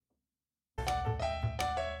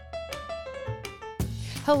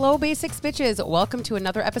Hello, Basics Bitches. Welcome to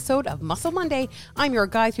another episode of Muscle Monday. I'm your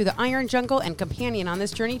guide through the iron jungle and companion on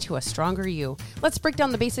this journey to a stronger you. Let's break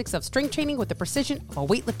down the basics of strength training with the precision of a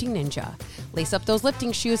weightlifting ninja. Lace up those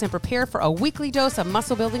lifting shoes and prepare for a weekly dose of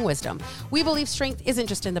muscle building wisdom. We believe strength isn't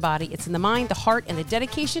just in the body, it's in the mind, the heart, and the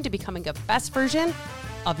dedication to becoming a best version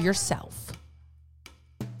of yourself.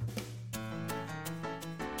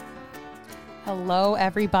 Hello,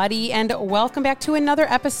 everybody, and welcome back to another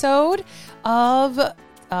episode of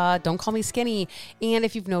Don't Call Me Skinny. And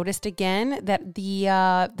if you've noticed again that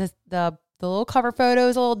the little cover photo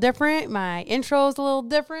is a little different, my intro is a little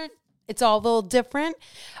different. It's all a little different.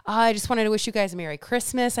 I just wanted to wish you guys a Merry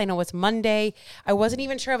Christmas. I know it's Monday. I wasn't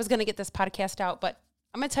even sure I was going to get this podcast out, but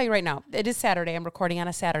I'm going to tell you right now, it is Saturday. I'm recording on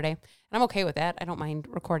a Saturday, and I'm okay with that. I don't mind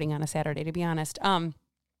recording on a Saturday, to be honest.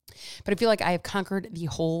 But I feel like I have conquered the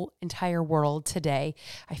whole entire world today.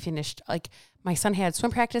 I finished, my son had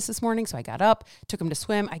swim practice this morning, so I got up, took him to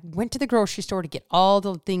swim. I went to the grocery store to get all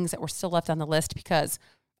the things that were still left on the list because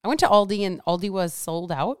I went to Aldi and Aldi was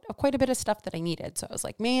sold out of quite a bit of stuff that I needed. So I was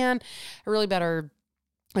like, man, I really better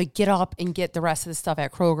get up and get the rest of the stuff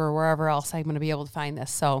at Kroger or wherever else I'm going to be able to find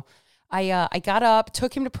this. So I got up,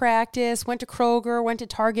 took him to practice, went to Kroger, went to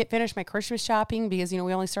Target, finished my Christmas shopping because, we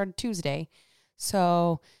only started Tuesday.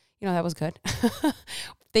 So, that was good.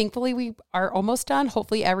 Thankfully, we are almost done.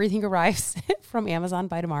 Hopefully everything arrives from Amazon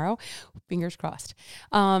by tomorrow. Fingers crossed.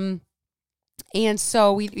 And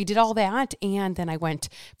so we did all that. And then I went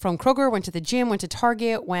from Kroger, went to the gym, went to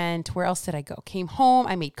Target, where else did I go? Came home.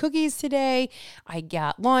 I made cookies today. I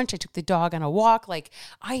got lunch. I took the dog on a walk.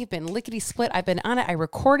 I have been lickety split. I've been on it. I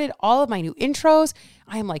recorded all of my new intros.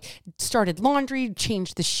 I'm started laundry,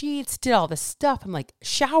 changed the sheets, did all this stuff. I'm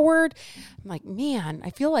showered. I'm man,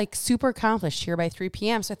 I feel super accomplished here by 3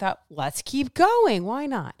 p.m. So I thought, let's keep going. Why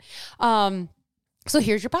not? So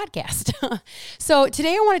here's your podcast. So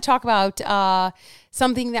today I want to talk about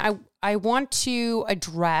something that I want to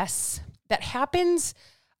address that happens,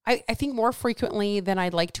 I think, more frequently than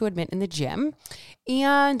I'd like to admit in the gym.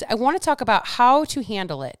 And I want to talk about how to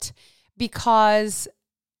handle it because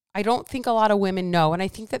I don't think a lot of women know. And I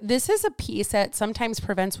think that this is a piece that sometimes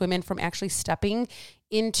prevents women from actually stepping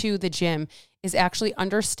into the gym, is actually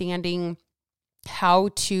understanding how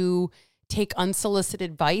to take unsolicited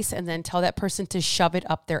advice and then tell that person to shove it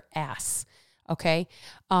up their ass. Okay.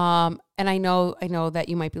 And I know that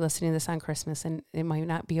you might be listening to this on Christmas and it might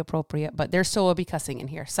not be appropriate, but there still will be cussing in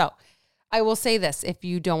here. So I will say this: if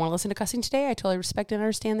you don't want to listen to cussing today, I totally respect and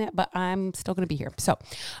understand that, but I'm still going to be here. So,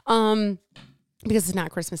 because it's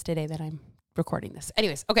not Christmas today that I'm recording this.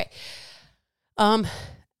 Anyways. Okay.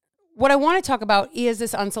 What I want to talk about is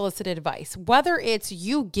this unsolicited advice, whether it's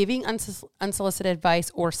you giving unsolicited advice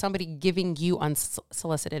or somebody giving you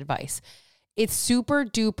unsolicited advice. It's super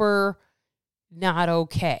duper not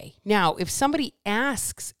okay. Now, if somebody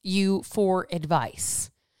asks you for advice,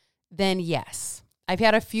 then yes. I've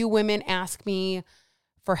had a few women ask me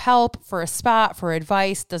for help, for a spot, for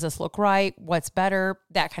advice. Does this look right? What's better?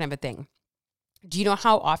 That kind of a thing. Do you know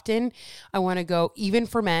how often I want to go, even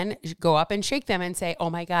for men, go up and shake them and say, oh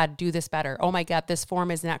my God, do this better. Oh my God, this form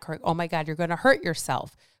is not correct. Oh my God, you're going to hurt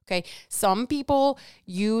yourself. Okay. Some people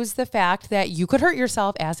use the fact that you could hurt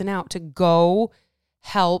yourself as an out to go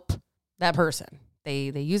help that person. They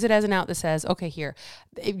use it as an out that says, okay, here,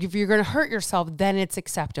 if you're going to hurt yourself, then it's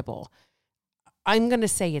acceptable. I'm going to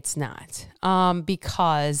say it's not,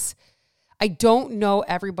 because I don't know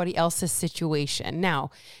everybody else's situation. Now,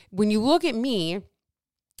 when you look at me,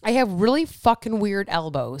 I have really fucking weird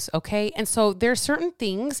elbows, okay? And so there's certain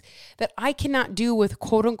things that I cannot do with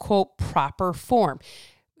quote unquote proper form,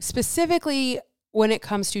 specifically when it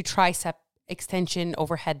comes to tricep extension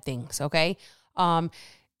overhead things, okay?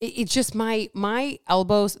 It's just my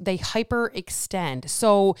elbows, they hyperextend.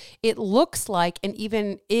 So it looks like, and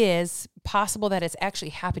even is possible that it's actually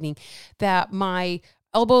happening, that my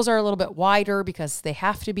elbows are a little bit wider because they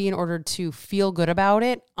have to be in order to feel good about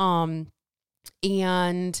it. And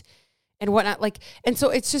whatnot. And so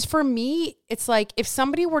it's just, for me, it's if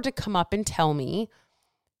somebody were to come up and tell me,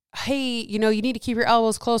 hey, you need to keep your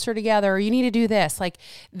elbows closer together, or you need to do this.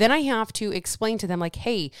 Then I have to explain to them,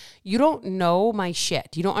 hey, you don't know my shit.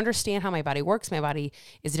 You don't understand how my body works. My body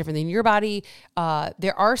is different than your body.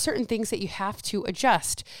 There are certain things that you have to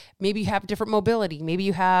adjust. Maybe you have different mobility. Maybe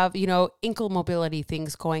you have, ankle mobility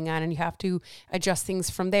things going on, and you have to adjust things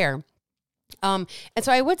from there. And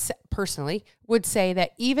so I would personally say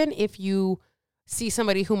that even if you see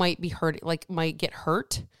somebody who might be hurt, might get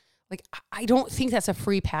hurt, I don't think that's a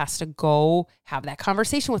free pass to go have that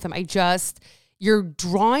conversation with them. You're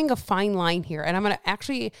drawing a fine line here. And I'm going to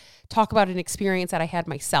actually talk about an experience that I had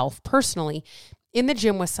myself personally. in the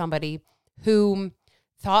gym with somebody who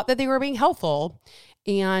thought that they were being helpful,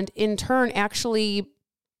 and in turn, actually,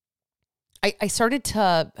 I started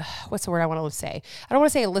to, what's the word I want to say? I don't want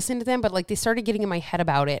to say I listened to them, but like they started getting in my head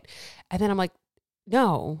about it. And then I'm like,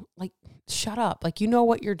 no, like, shut up. Like, you know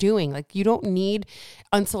what you're doing. Like, you don't need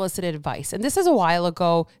unsolicited advice. And this is a while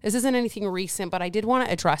ago. This isn't anything recent, but I did want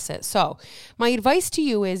to address it. So my advice to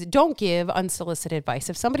you is don't give unsolicited advice.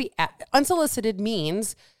 If somebody, unsolicited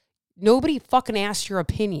means nobody fucking asked your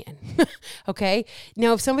opinion. Okay.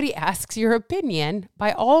 Now, if somebody asks your opinion,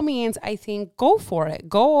 by all means, I think go for it.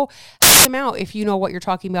 Go help them out if you know what you're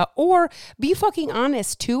talking about, or be fucking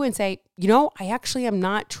honest too and say, you know, I actually am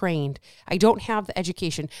not trained. I don't have the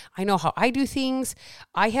education. I know how I do things.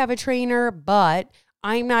 I have a trainer, but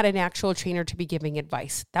I'm not an actual trainer to be giving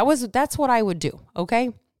advice. That's what I would do.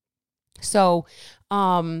 Okay. So,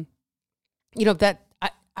 you know,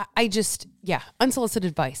 I just, unsolicited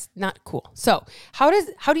advice, not cool. So how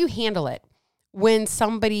do you handle it when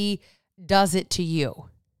somebody does it to you,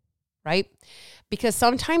 right? Because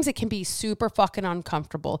sometimes it can be super fucking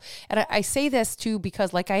uncomfortable. And I say this too,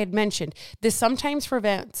 because like I had mentioned, this sometimes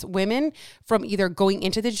prevents women from either going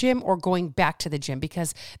into the gym or going back to the gym,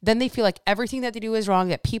 because then they feel like everything that they do is wrong,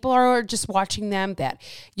 that people are just watching them, that,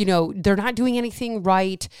 you know, they're not doing anything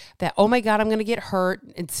right, that, oh my God, I'm going to get hurt.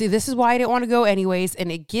 And see, this is why I didn't want to go anyways.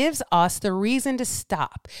 And it gives us the reason to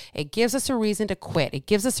stop. It gives us a reason to quit. It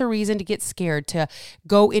gives us a reason to get scared, to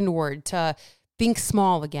go inward, to think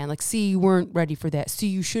small again. Like, see, you weren't ready for that. See,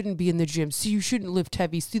 you shouldn't be in the gym. See, you shouldn't lift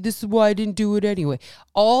heavy. See, this is why I didn't do it anyway.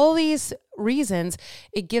 All these reasons,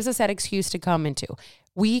 it gives us that excuse to come into.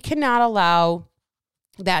 We cannot allow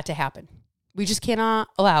that to happen. We just cannot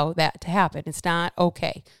allow that to happen. It's not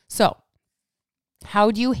okay. So how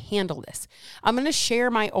do you handle this? I'm going to share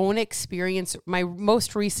my own experience, my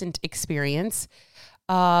most recent experience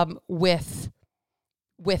with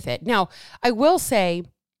it. Now, I will say,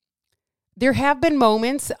 there have been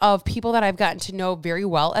moments of people that I've gotten to know very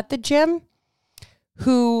well at the gym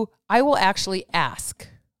who I will actually ask,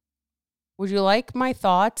 would you like my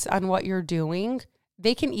thoughts on what you're doing?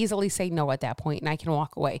 They can easily say no at that point and I can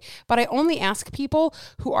walk away. But I only ask people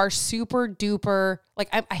who are super duper, like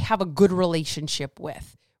I have a good relationship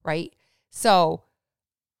with, right? So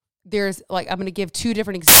there's like, I'm going to give two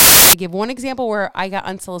different examples. I give one example where I got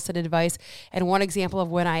unsolicited advice and one example of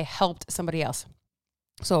when I helped somebody else.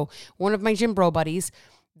 So one of my gym bro buddies,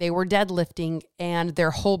 they were deadlifting and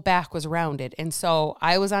their whole back was rounded. And so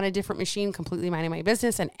I was on a different machine, completely minding my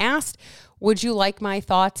business, and asked, would you like my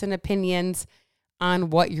thoughts and opinions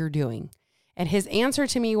on what you're doing? And his answer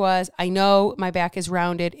to me was, I know my back is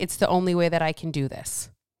rounded. It's the only way that I can do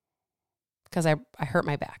this because I hurt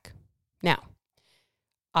my back. Now,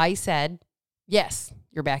 I said, yes,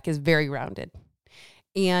 your back is very rounded.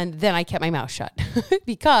 And then I kept my mouth shut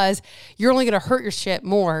because you're only going to hurt your shit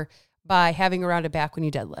more by having a rounded back when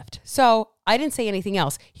you deadlift. So I didn't say anything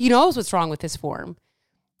else. He knows what's wrong with his form.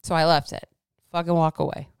 So I left it. Fucking walk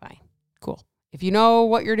away. Fine. Cool. If you know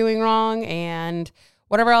what you're doing wrong and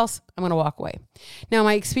whatever else, I'm going to walk away. Now,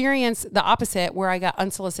 my experience, the opposite, where I got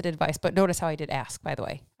unsolicited advice, but notice how I did ask, by the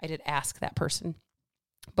way. I did ask that person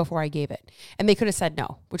before I gave it. And they could have said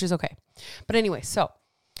no, which is okay. But anyway, so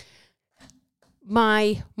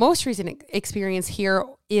my most recent experience here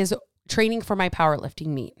is training for my powerlifting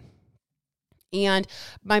meet. And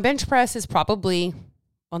my bench press is probably,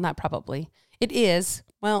 well, not probably, it is,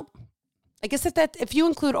 well, I guess if you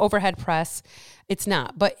include overhead press, it's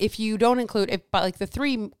not. But if you don't include, but like the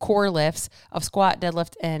three core lifts of squat,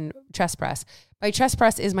 deadlift, and chest press, my chest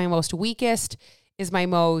press is my most weakest, is my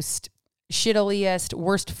most shittiliest,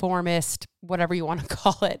 worst formist, whatever you want to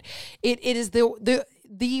call it. It is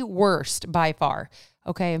the worst by far.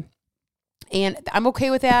 Okay. And I'm okay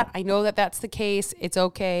with that. I know that that's the case. It's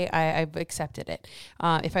okay. I've accepted it.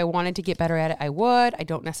 If I wanted to get better at it, I would. I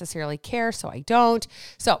don't necessarily care, so I don't.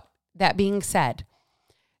 So that being said,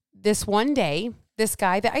 this one day, this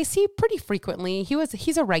guy that I see pretty frequently,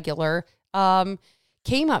 he's a regular,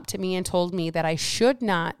 came up to me and told me that I should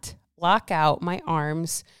not lock out my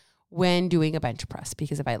arms when doing a bench press,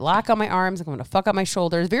 because if I lock on my arms, I'm going to fuck up my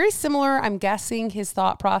shoulders. Very similar, I'm guessing his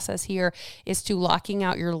thought process here is to locking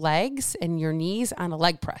out your legs and your knees on a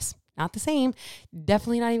leg press. Not the same,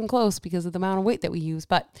 definitely not even close because of the amount of weight that we use.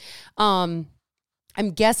 But I'm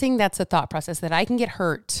guessing that's a thought process, that I can get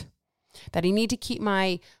hurt, that I need to keep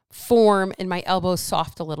my form and my elbows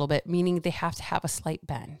soft a little bit, meaning they have to have a slight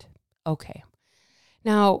bend. Okay.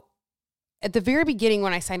 Now, at the very beginning,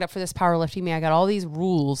 when I signed up for this powerlifting meet, I got all these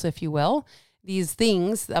rules, if you will, these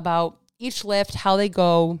things about each lift, how they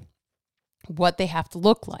go, what they have to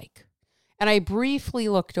look like. And I briefly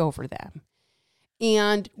looked over them.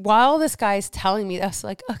 And while this guy's telling me, I was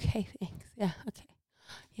like, okay, thanks. Yeah, okay.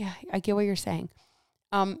 Yeah, I get what you're saying.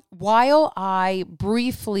 While I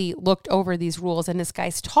briefly looked over these rules and this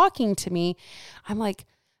guy's talking to me, I'm like,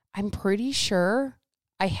 I'm pretty sure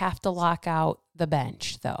I have to lock out the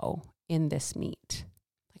bench though in this meet.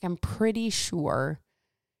 Like, I'm pretty sure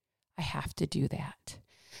I have to do that.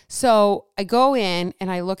 So I go in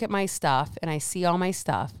and I look at my stuff and I see all my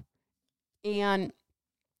stuff and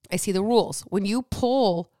I see the rules. When you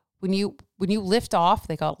lift off,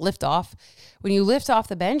 they call it lift off. When you lift off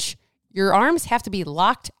the bench, your arms have to be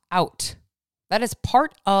locked out. That is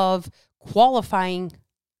part of qualifying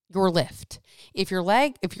your lift. If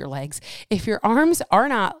your arms are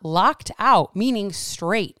not locked out, meaning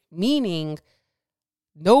straight, meaning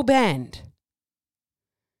no bend,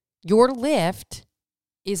 your lift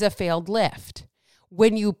is a failed lift.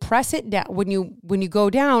 When you press it down, when you go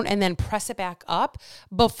down and then press it back up,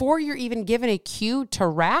 before you're even given a cue to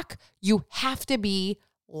rack, you have to be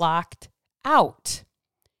locked out.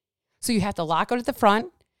 So you have to lock out at the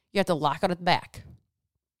front, you have to lock out at the back.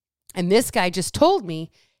 And this guy just told me,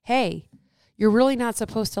 hey, you're really not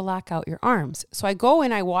supposed to lock out your arms. So I go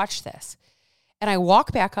and I watch this and I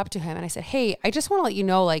walk back up to him and I said, hey, I just want to let you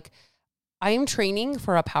know, like, I am training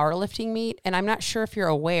for a powerlifting meet and I'm not sure if you're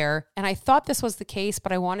aware. And I thought this was the case,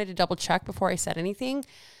 but I wanted to double check before I said anything,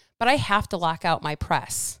 but I have to lock out my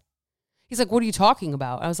press. He's like, what are you talking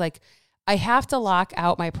about? I was like, I have to lock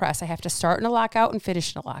out my press. I have to start in a lockout and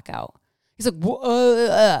finish in a lockout. He's like,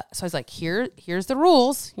 so I was like, here's the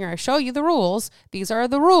rules. Here, I show you the rules. These are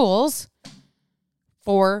the rules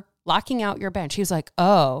for locking out your bench. He was like,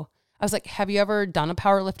 oh. I was like, have you ever done a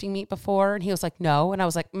powerlifting meet before? And he was like, no. And I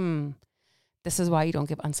was like, this is why you don't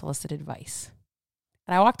give unsolicited advice.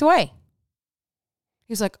 And I walked away.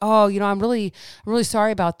 He was like, oh, I'm really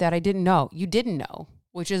sorry about that. I didn't know. You didn't know,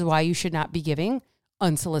 which is why you should not be giving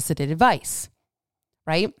unsolicited advice,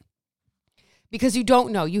 right? Because you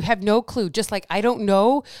don't know. You have no clue. Just like I don't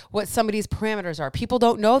know what somebody's parameters are. People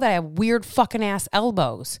don't know that I have weird fucking ass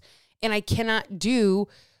elbows and I cannot do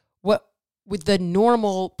what with the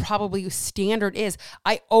normal probably standard is.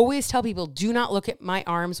 I always tell people, do not look at my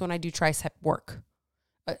arms when I do tricep work,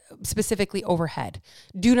 specifically overhead.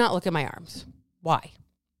 Do not look at my arms. Why?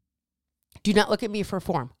 Do not look at me for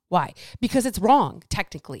form. Why? Because it's wrong,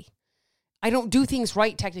 technically. I don't do things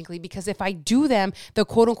right, technically, because if I do them the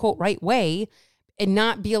quote unquote right way and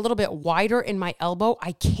not be a little bit wider in my elbow,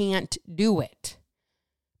 I can't do it.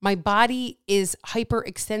 My body is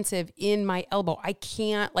hyperextensive in my elbow. I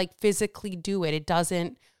can't physically do it. It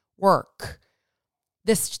doesn't work.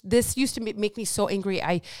 This used to make me so angry.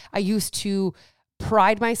 I used to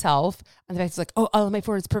pride myself on the fact it's like, oh, my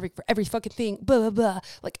form is perfect for every fucking thing. Blah, blah, blah.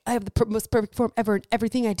 Like I have the most perfect form ever in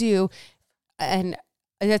everything I do. And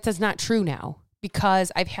that's not true now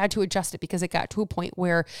because I've had to adjust it because it got to a point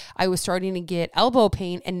where I was starting to get elbow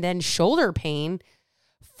pain and then shoulder pain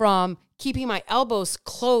from keeping my elbows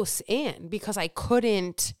close in because I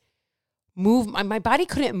couldn't move. My body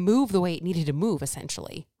couldn't move the way it needed to move,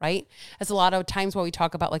 essentially, right? As a lot of times when we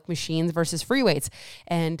talk about machines versus free weights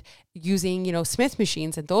and using, Smith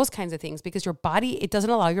machines and those kinds of things, because your body, it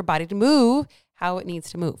doesn't allow your body to move how it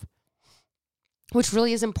needs to move, which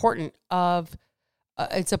really is important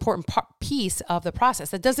it's an important piece of the process.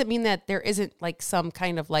 That doesn't mean that there isn't some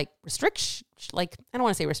kind of restriction, I don't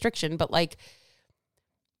want to say restriction, but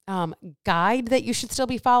guide that you should still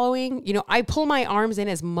be following. I pull my arms in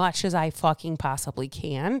as much as I fucking possibly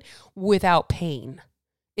can without pain.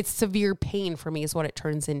 It's severe pain for me is what it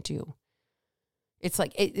turns into. It's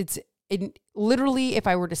it literally, if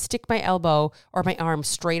I were to stick my elbow or my arm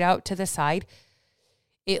straight out to the side,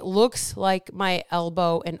 it looks like my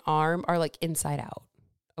elbow and arm are inside out.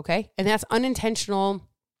 Okay. And that's unintentional.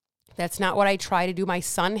 That's not what I try to do. My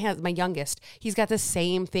son my youngest, he's got the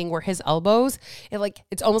same thing where his elbows,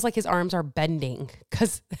 it's almost like his arms are bending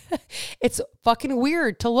because it's fucking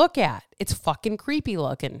weird to look at. It's fucking creepy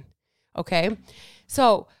looking. Okay.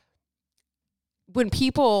 So when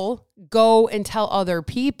people go and tell other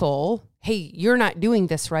people, hey, you're not doing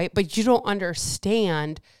this right, but you don't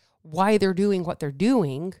understand why they're doing what they're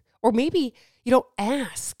doing, or maybe you don't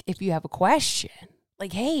ask if you have a question.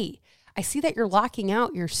 Hey, I see that you're locking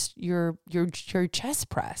out your chest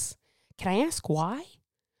press. Can I ask why?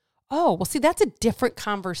 Oh, well, see, that's a different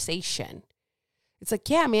conversation. It's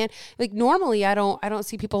yeah, man. Normally I don't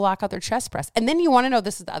see people lock out their chest press. And then you want to know,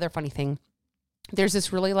 this is the other funny thing. there's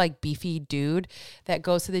this really like beefy dude that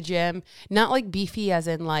goes to the gym, not like beefy as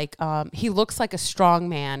in like, he looks like a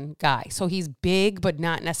strongman guy. So he's big, but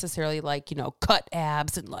not necessarily like, cut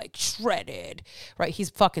abs and like shredded, right? He's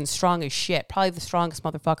fucking strong as shit. Probably the strongest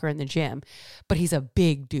motherfucker in the gym, but he's a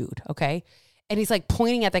big dude. Okay. And he's like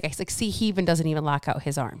pointing at that guy. He's like, see, he even doesn't even lock out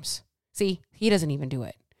his arms. See, he doesn't even do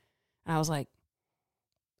it. And I was like,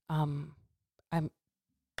 I'll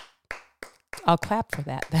clap for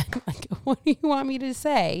that then. Like, what do you want me to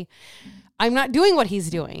say? I'm not doing what he's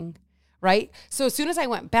doing, right? So as soon as I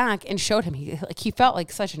went back and showed him, he felt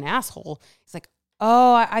like such an asshole. He's like,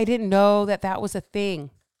 oh, I didn't know that was a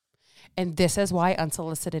thing. And this is why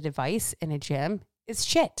unsolicited advice in a gym is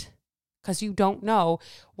shit. Because you don't know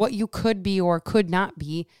what you could be or could not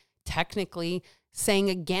be technically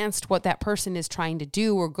saying against what that person is trying to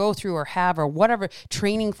do or go through or have or whatever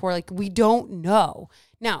training for. Like, we don't know.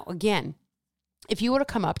 Now, again, if you would have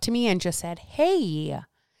come up to me and just said, hey,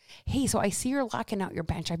 so I see you're locking out your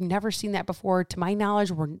bench. I've never seen that before. To my knowledge,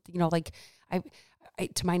 to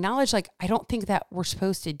my knowledge, like, I don't think that we're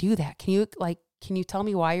supposed to do that. Can you tell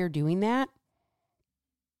me why you're doing that?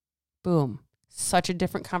 Boom. Such a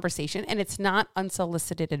different conversation. And it's not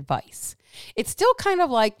unsolicited advice. It's still kind of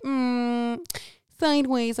like,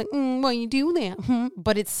 sideways, like, why you do that?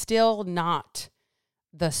 But it's still not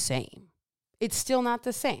the same. It's still not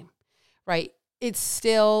the same, right? It's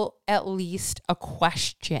still at least a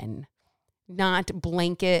question, not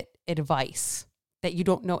blanket advice that you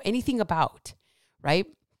don't know anything about, right?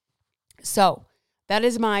 So that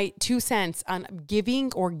is my 2 cents on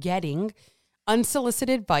giving or getting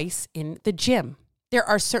unsolicited advice in the gym. There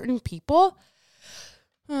are certain people,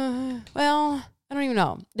 I don't even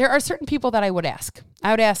know. There are certain people that I would ask.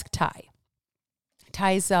 I would ask Ty.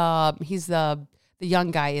 Ty's, he's the young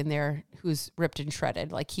guy in there who's ripped and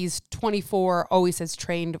shredded. Like, he's 24, always has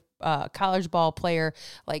trained, college ball player.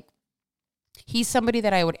 Like, he's somebody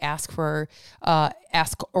that I would ask or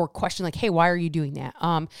question, like, hey, why are you doing that?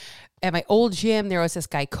 At my old gym, there was this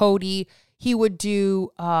guy, Cody. He would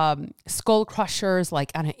do skull crushers,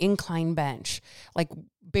 like on an incline bench, like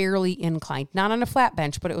barely inclined, not on a flat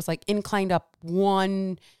bench, but it was like inclined up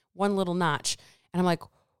one little notch. And I'm like,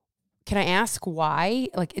 can I ask why?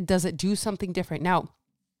 Like, does it do something different? Now,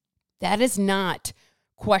 that is not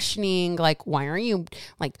questioning, like, why are you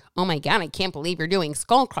like, oh my God, I can't believe you're doing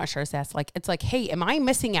skull crushers. That's like, it's like, hey, am I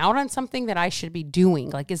missing out on something that I should be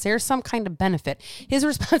doing? Like, is there some kind of benefit? His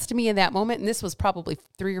response to me in that moment, and this was probably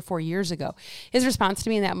 3 or 4 years ago, his response to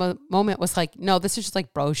me in that moment was like, no, this is just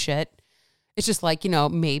like bro shit. It's just like,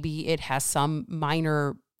 maybe it has some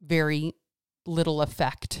minor, very little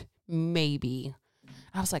effect. Maybe.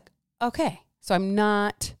 I was like, okay, so I'm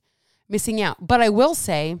not missing out. But I will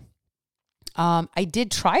say, I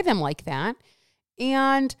did try them like that.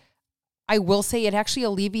 And I will say it actually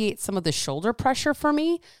alleviates some of the shoulder pressure for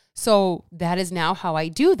me. So that is now how I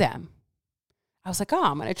do them. I was like,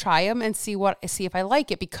 I'm going to try them and see if I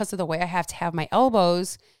like it, because of the way I have to have my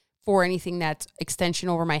elbows for anything that's extension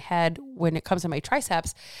over my head when it comes to my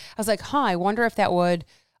triceps. I was like, I wonder if that would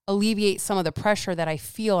alleviate some of the pressure that I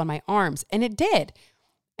feel on my arms. And it did.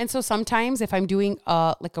 And so sometimes if I'm doing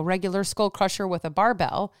like a regular skull crusher with a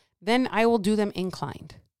barbell, then I will do them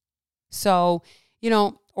inclined. So,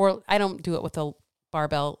 or I don't do it with a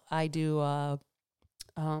barbell. I do, what's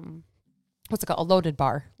it called? A loaded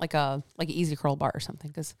bar, like an easy curl bar or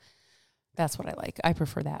something. 'Cause that's what I like. I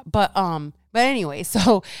prefer that. But anyway,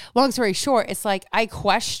 so long story short, it's like, I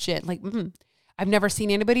question, like, I've never seen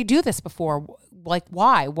anybody do this before. Like,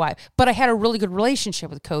 why? But I had a really good relationship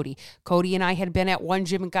with Cody. Cody and I had been at one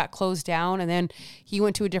gym and got closed down. And then he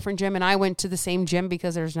went to a different gym and I went to the same gym,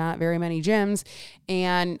 because there's not very many gyms.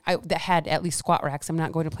 And that had at least squat racks. I'm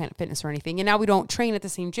not going to Planet Fitness or anything. And now we don't train at the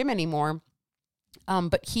same gym anymore.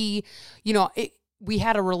 But he, we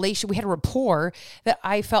had a rapport that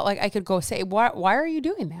I felt like I could go say, why are you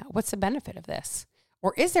doing that? What's the benefit of this?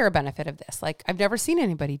 Or is there a benefit of this? Like, I've never seen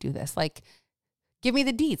anybody do this. Like, give me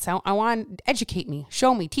the deets. I want to educate me,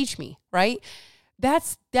 show me, teach me, right?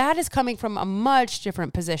 That is coming from a much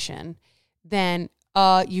different position than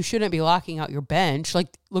you shouldn't be locking out your bench.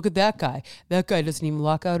 Like, look at that guy. That guy doesn't even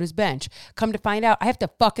lock out his bench. Come to find out, I have to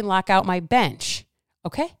fucking lock out my bench.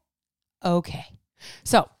 Okay.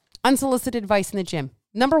 So, unsolicited advice in the gym.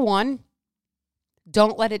 Number 1,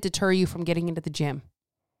 don't let it deter you from getting into the gym.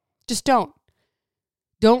 Just don't.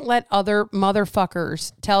 Don't let other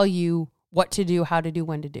motherfuckers tell you what to do, how to do,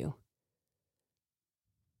 when to do.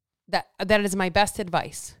 That is my best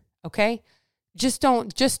advice. Okay. Just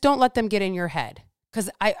don't let them get in your head. 'Cause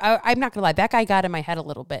I'm not gonna lie. That guy got in my head a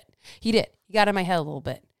little bit. He did. He got in my head a little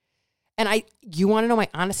bit. And you want to know my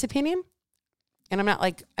honest opinion? And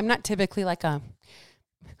I'm not typically like a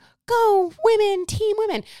go women, team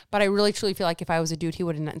women. But I really truly feel like if I was a dude, he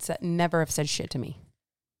would have never have said shit to me.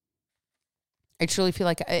 I truly feel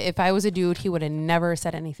like if I was a dude, he would have never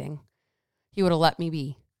said anything. He would have let me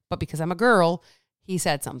be. But because I'm a girl, he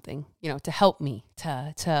said something, to help me,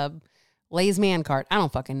 to lay his man card. I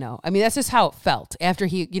don't fucking know. I mean, that's just how it felt after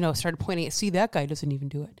he, started pointing at, see, that guy doesn't even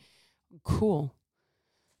do it. Cool.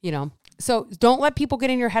 So don't let people get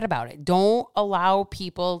in your head about it. Don't allow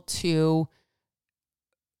people to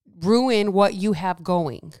ruin what you have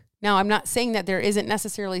going. Now, I'm not saying that there isn't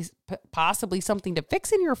necessarily possibly something to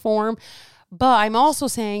fix in your form, but I'm also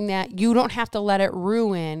saying that you don't have to let it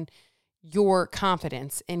ruin your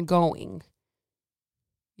confidence in going.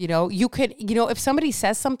 You could, if somebody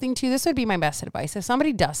says something to you, this would be my best advice. If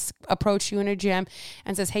somebody does approach you in a gym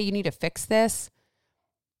and says, hey, you need to fix this,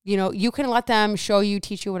 you can let them show you,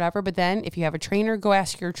 teach you, whatever. But then if you have a trainer, go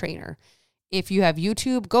ask your trainer. If you have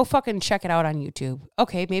YouTube, go fucking check it out on YouTube.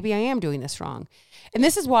 Okay, maybe I am doing this wrong. And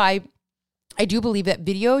this is why I do believe that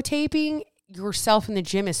videotaping yourself in the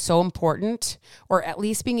gym is so important, or at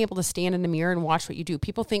least being able to stand in the mirror and watch what you do.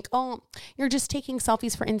 People think, oh, you're just taking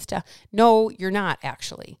selfies for Insta. No, you're not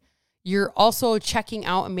actually. You're also checking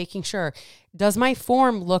out and making sure, does my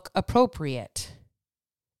form look appropriate?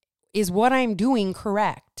 Is what I'm doing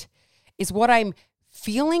correct? Is what I'm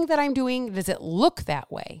feeling that I'm doing, does it look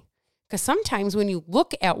that way? Because sometimes when you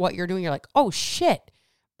look at what you're doing, you're like, oh shit,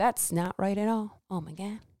 that's not right at all. Oh my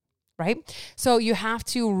God. Right? So you have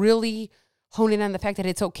to really hone in on the fact that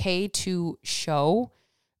it's okay to show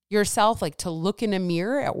yourself, like to look in a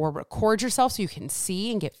mirror or record yourself so you can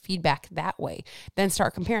see and get feedback that way. Then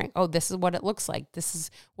start comparing. Oh, this is what it looks like. This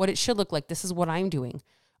is what it should look like. This is what I'm doing.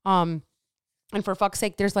 And for fuck's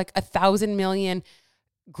sake, there's like 1,000 million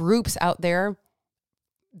groups out there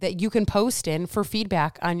that you can post in for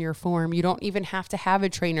feedback on your form. You don't even have to have a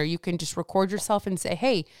trainer. You can just record yourself and say,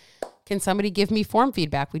 hey, can somebody give me form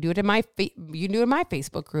feedback? We do it in you can do it in my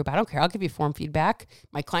Facebook group. I don't care. I'll give you form feedback.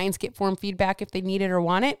 My clients get form feedback if they need it or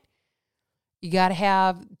want it. You got to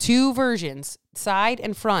have 2 versions, side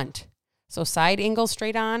and front. So side angle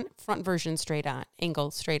straight on, front version straight on, angle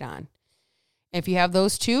straight on. If you have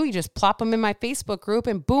those 2, you just plop them in my Facebook group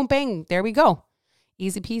and boom, bang, there we go.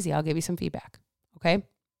 Easy peasy. I'll give you some feedback. Okay.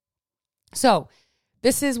 So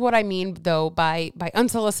this is what I mean though by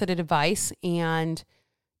unsolicited advice, and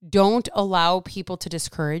don't allow people to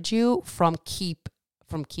discourage you from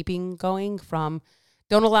keeping going,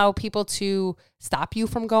 don't allow people to stop you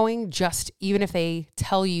from going, just even if they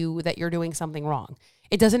tell you that you're doing something wrong.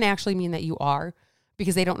 It doesn't actually mean that you are,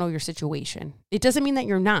 because they don't know your situation. It doesn't mean that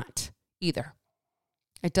you're not either.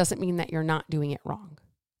 It doesn't mean that you're not doing it wrong,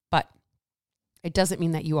 but it doesn't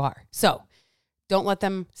mean that you are. So don't let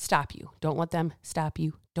them stop you. Don't let them stop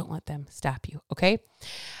you. Don't let them stop you. Okay.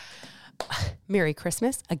 Merry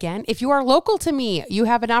Christmas. Again, if you are local to me, you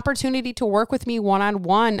have an opportunity to work with me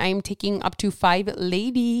one-on-one. I am taking up to 5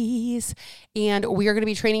 ladies, and we are going to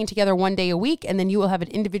be training together 1 day a week. And then you will have an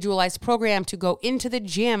individualized program to go into the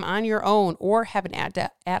gym on your own, or have an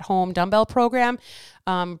at-home dumbbell program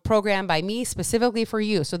by me specifically for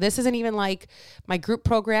you. So this isn't even like my group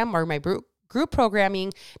program or my group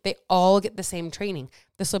programming. They all get the same training.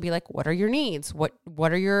 This will be like, what are your needs? What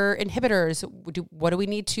are your inhibitors? What do we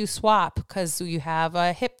need to swap? Because you have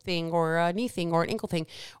a hip thing or a knee thing or an ankle thing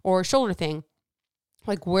or a shoulder thing.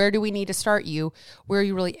 Like, where do we need to start you? Where are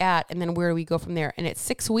you really at? And then where do we go from there? And it's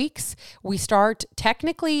 6 weeks. We start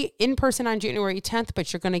technically in person on January 10th,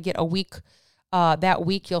 but you're going to get a week. That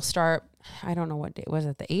week you'll start, I don't know what day, was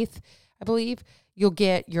it the 8th, I believe? You'll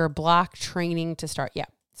get your block training to start. Yeah.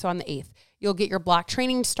 So on the 8th. You'll get your block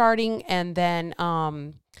training starting, and then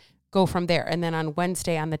go from there. And then on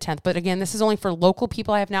Wednesday on the 10th. But again, this is only for local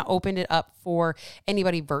people. I have not opened it up for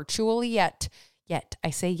anybody virtually yet. I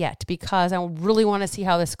say yet because I really want to see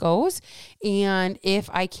how this goes. And if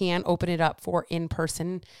I can open it up for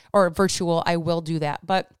in-person or virtual, I will do that.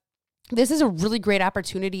 But this is a really great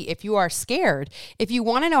opportunity if you are scared, if you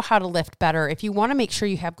want to know how to lift better, if you want to make sure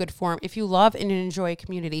you have good form, if you love and enjoy a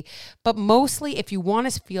community, but mostly if you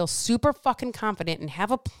want to feel super fucking confident and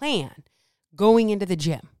have a plan going into the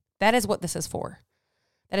gym. That is what this is for.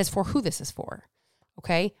 That is for who this is for.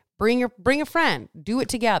 Okay? Bring a friend. Do it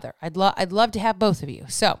together. I'd love to have both of you.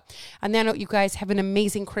 So on that note, you guys have an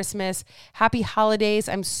amazing Christmas. Happy holidays.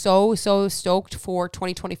 I'm so stoked for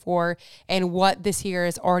 2024 and what this year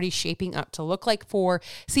is already shaping up to look like for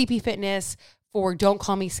CP Fitness, for Don't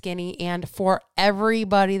Call Me Skinny, and for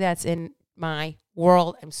everybody that's in my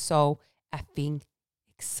world. I'm so effing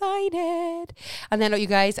excited. On that note, you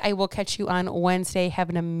guys, I will catch you on Wednesday.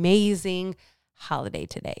 Have an amazing holiday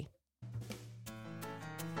today.